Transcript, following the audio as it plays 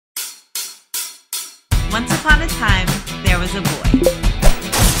Once upon a time, there was a boy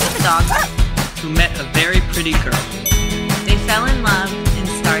with a dog who met a very pretty girl. They fell in love and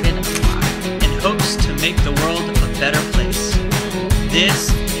started a farm in hopes to make the world a better place.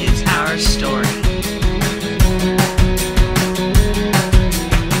 This is our story.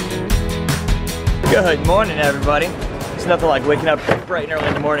 Good morning, everybody. It's nothing like waking up bright and early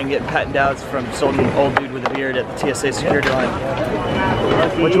in the morning, getting pat downs from some old dude with a beard at the TSA security line.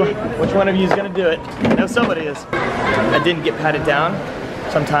 Which one of you is gonna do it? I know somebody is. I didn't get patted down.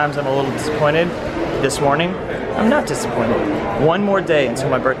 Sometimes I'm a little disappointed. This morning, I'm not disappointed. One more day until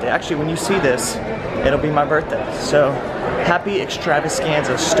my birthday. Actually, when you see this, it'll be my birthday. So, happy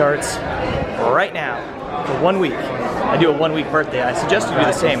extravaganza starts right now for 1 week. I do a 1 week birthday. I suggest you do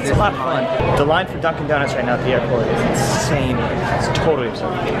the same. It's a lot of fun. The line for Dunkin' Donuts right now at the airport is insane. It's totally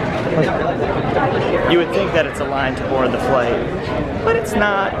absurd. You would think that it's a line to board the flight, but it's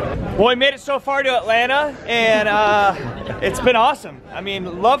not. Well, we made it so far to Atlanta, and it's been awesome. I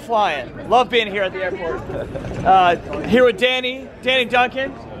mean, love flying. Love being here at the airport. Here with Danny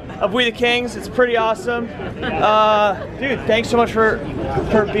Duncan of We the Kings. It's pretty awesome. Dude, thanks so much for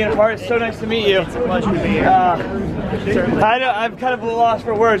being a part. It's so nice to meet you. It's a pleasure to be here. I know, I'm kind of a little lost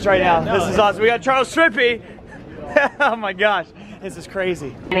for words right now. This is awesome. We got Charles Strippy. Oh my gosh, this is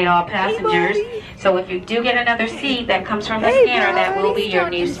crazy. And all passengers. So if you do get another seat that comes from the scanner, that will be your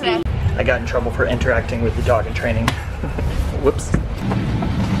new seat. I got in trouble for interacting with the dog in training. Whoops.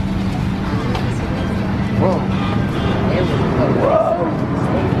 Whoa.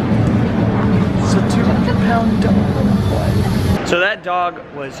 It's a 200-pound dog. So that dog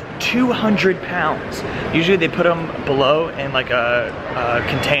was 200 pounds. Usually they put them below in like a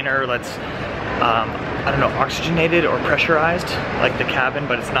container that's, I don't know, oxygenated or pressurized, like the cabin,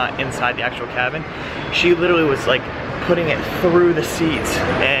 but it's not inside the actual cabin. She literally was like putting it through the seats,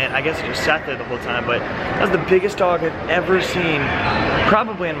 and I guess it just sat there the whole time, but that was the biggest dog I've ever seen,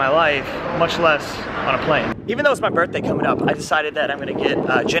 probably in my life, much less on a plane. Even though it's my birthday coming up, I decided that I'm gonna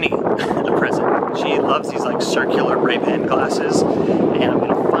get Jenny a present. She loves these like circular Ray-Ban glasses, and I'm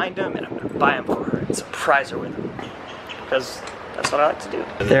gonna find them and I'm gonna buy them for her and surprise her with them, because that's what I like to do.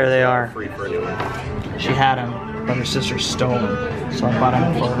 There they are. She had them, but her sister stole them, so I bought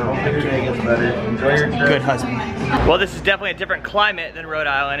them for her. Good husband. Well, this is definitely a different climate than Rhode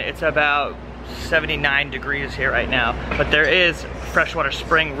Island. It's about 79 degrees here right now, but there is freshwater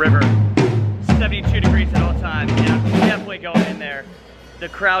spring river, 72 degrees at all times, and I'm definitely going in there. The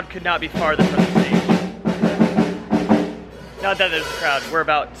crowd could not be farther from the stage. Not that there's a crowd, we're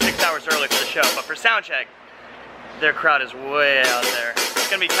about 6 hours early for the show, but for sound check, their crowd is way out there. It's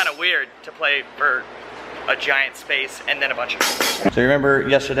gonna be kind of weird to play for a giant space and then a bunch of people. So you remember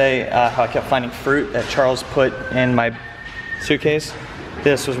yesterday how I kept finding fruit that Charles put in my suitcase?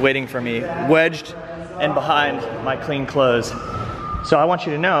 This was waiting for me, wedged and behind my clean clothes. So I want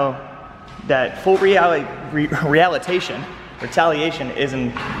you to know that full retaliation is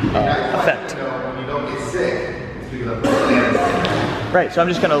in effect. Right, so I'm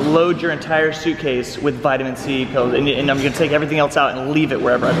just gonna load your entire suitcase with vitamin C pills, and I'm gonna take everything else out and leave it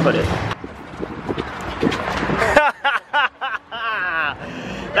wherever I put it.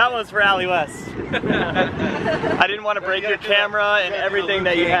 That was for Allie West. I didn't want to break your camera and everything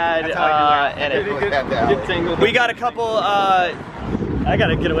that you had in it. We got a couple, I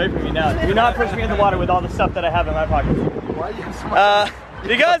gotta get away from you now. Do not push me in the water with all the stuff that I have in my pockets.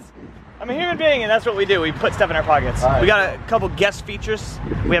 Because I'm a human being, and that's what we do. We put stuff in our pockets. We got a couple guest features.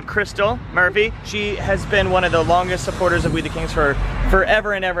 We have Crystal Murphy. She has been one of the longest supporters of We the Kings for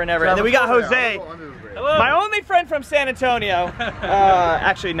forever and ever and ever. And then we got Jose, my only friend from San Antonio.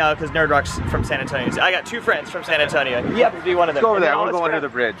 Actually, no, because Nerd Rock's from San Antonio. I got two friends from San Antonio. You have to be one of them. Go over there. I want to go under the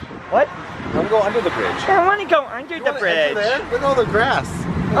bridge. What? I want to go under the bridge. I want to go under the bridge. Look at all the grass.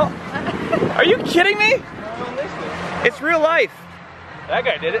 Oh. Are you kidding me? It's real life. That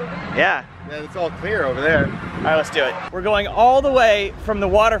guy did it. Yeah. Yeah, it's all clear over there. All right, let's do it. We're going all the way from the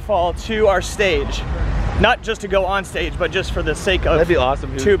waterfall to our stage. Not just to go on stage, but just for the sake of That'd be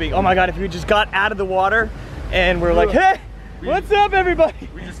awesome, dude. tubing. Oh my God, if we just got out of the water and we're like, hey, what's up, everybody?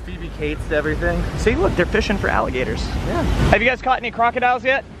 We just Phoebe Cates to everything. See, look, they're fishing for alligators. Yeah. Have you guys caught any crocodiles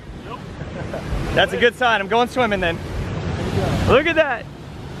yet? Nope. That's a good sign. I'm going swimming then. Look at that.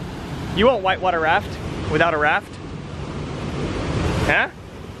 You won't whitewater raft without a raft? Huh?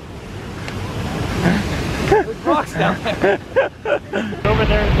 There's rocks down there. Over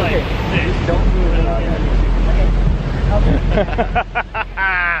there is like, hey, don't move it.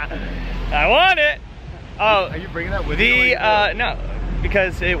 I want it. Oh, are you bringing that with you? No,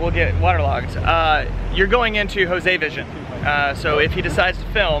 because it will get waterlogged. You're going into Jose Vision. So if he decides to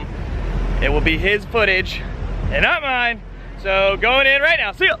film, it will be his footage and not mine. So going in right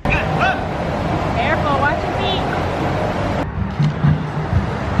now. See ya. Careful, watch your feet.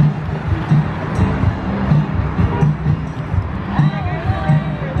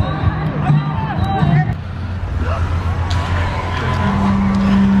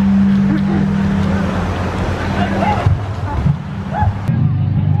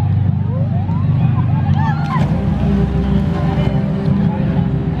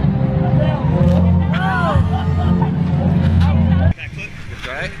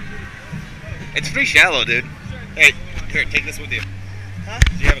 It's pretty shallow, dude. Hey, here, take this with you. Huh?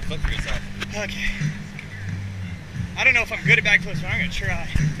 Do you have a clip for yourself? Okay. I don't know if I'm good at backflips, but I'm gonna try.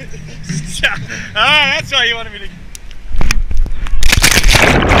 Ah, that's why you wanted me to.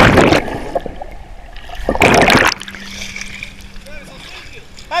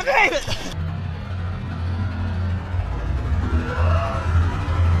 I made it!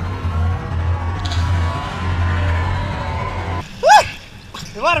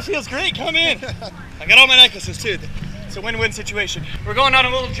 The water feels great, come in. I got all my necklaces too. It's a win-win situation. We're going on a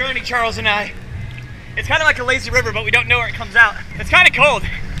little journey, Charles and I. It's kind of like a lazy river, but we don't know where it comes out. It's kind of cold.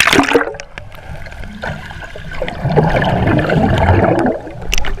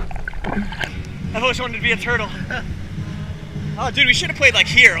 I've always wanted to be a turtle. Oh, dude, we should have played like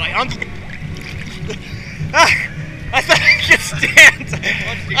here, like on. I thought I could stand.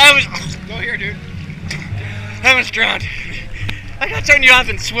 Go here, dude. I almost drowned. I gotta turn you off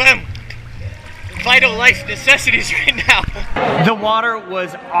and swim. Vital life necessities right now. The water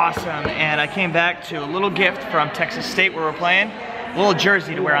was awesome, and I came back to a little gift from Texas State where we're playing. A little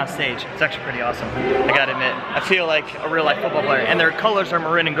jersey to wear on stage. It's actually pretty awesome, I gotta admit. I feel like a real life football player, and their colors are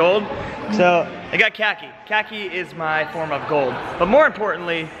maroon and gold. So they got khaki. Khaki is my form of gold. But more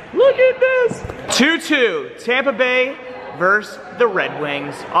importantly, look at this. 2-2, Tampa Bay versus the Red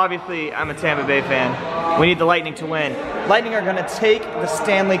Wings. Obviously, I'm a Tampa Bay fan. We need the Lightning to win. Lightning are gonna take the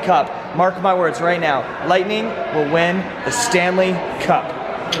Stanley Cup. Mark my words right now. Lightning will win the Stanley Cup.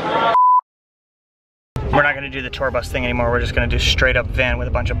 We're not gonna do the tour bus thing anymore. We're just gonna do straight up van with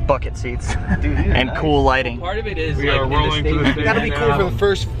a bunch of bucket seats and cool lighting. Part of it is We are rolling to the stage. Gotta be cool for the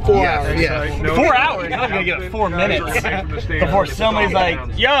first 4 hours. Yeah. 4 hours? I'm gonna give it 4 minutes before somebody's like,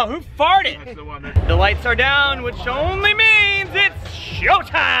 yo, who farted? The lights are down, which only means it's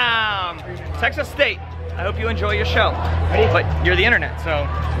showtime! Texas State, I hope you enjoy your show. But you're the internet, so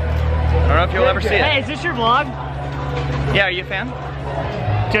I don't know if you'll ever see it. Hey, is this your vlog? Yeah, are you a fan?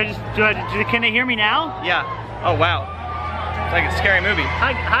 Can they hear me now? Yeah. Oh, wow. It's like a scary movie.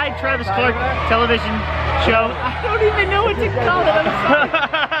 Hi, Travis Clark television show. I don't even know what to call it. I'm sorry.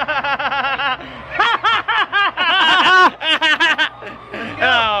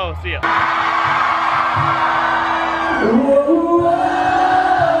 Oh, see ya.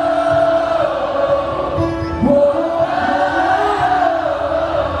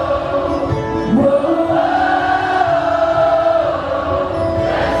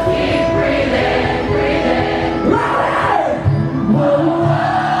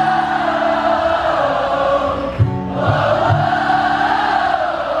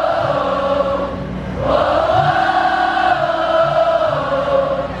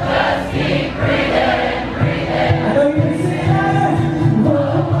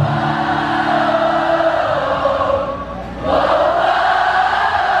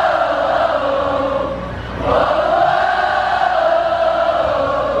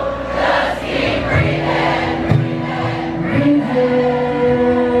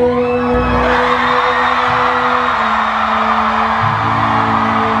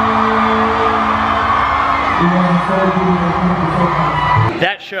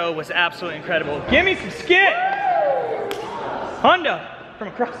 That show was absolutely incredible. Give me some skit! Honda from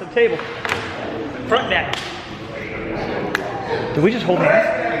across the table. Front deck. Did we just hold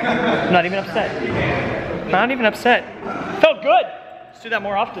hands? I'm not even upset. Not even upset. Felt good. Let's do that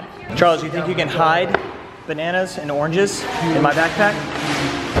more often. Charles, you think you can hide bananas and oranges in my backpack?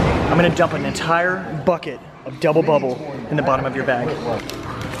 I'm gonna dump an entire bucket of double bubble in the bottom of your bag.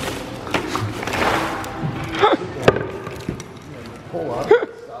 Pull up, and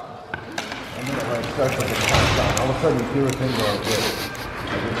then it like starts like a countdown. All of a sudden you feel a thing go like this.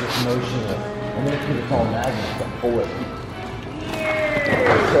 Like it's just motion, and then it's gonna call magnets to pull it.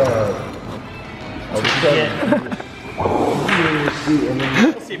 All of a sudden, you see, and then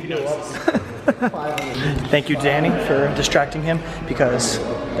We'll see if he notices. Thank you, Danny, for distracting him, because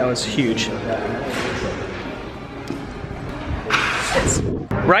that was huge.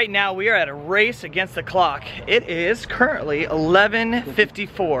 Right now we are at a race against the clock. It is currently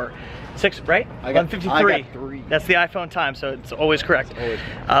 11:54. 6, right? I got 11:53. 3. That's the iPhone time, so it's always correct. Always.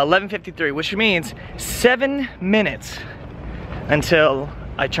 11:53, which means 7 minutes until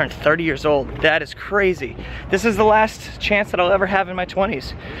I turn 30 years old. That is crazy. This is the last chance that I'll ever have in my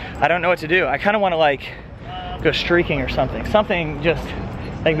 20s. I don't know what to do. I kind of want to like go streaking or something. Something just,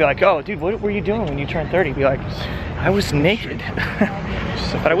 they can be like, oh dude, what were you doing when you turned 30? Be like, I was naked.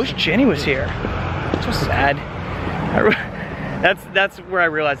 But I wish Jenny was here. It's so sad. That's where I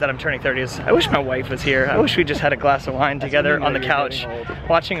realized that I'm turning 30 is I wish my wife was here. I wish we just had a glass of wine together on the couch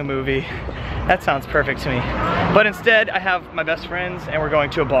watching a movie. That sounds perfect to me. But instead, I have my best friends and we're going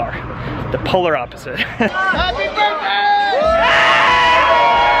to a bar. The polar opposite. Happy birthday!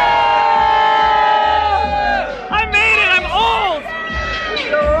 I made it! I'm old!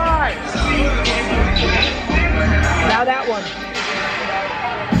 You're alright. Now that one.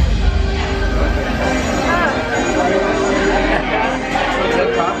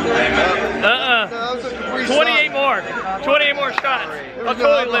 28 more. 28 more shots. I'll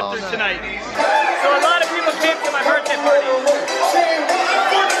totally live through tonight. So a lot of people came to my birthday party.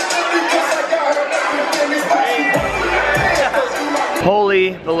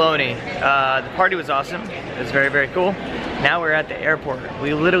 Holy baloney. The party was awesome. It was very, very cool. Now we're at the airport.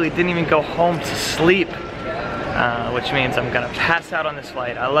 We literally didn't even go home to sleep, which means I'm gonna pass out on this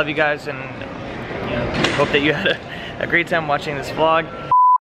flight. I love you guys and hope that you had a great time watching this vlog.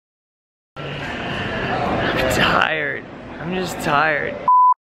 I'm tired. I'm just tired.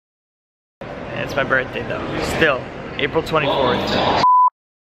 It's my birthday though. Still, April 24th.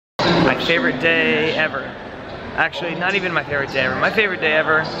 My favorite day ever. Actually, not even my favorite day ever. My favorite day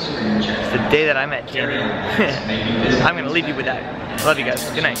ever is the day that I met Jenny. I'm gonna leave you with that. Love you guys.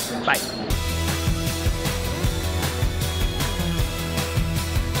 Good night. Bye.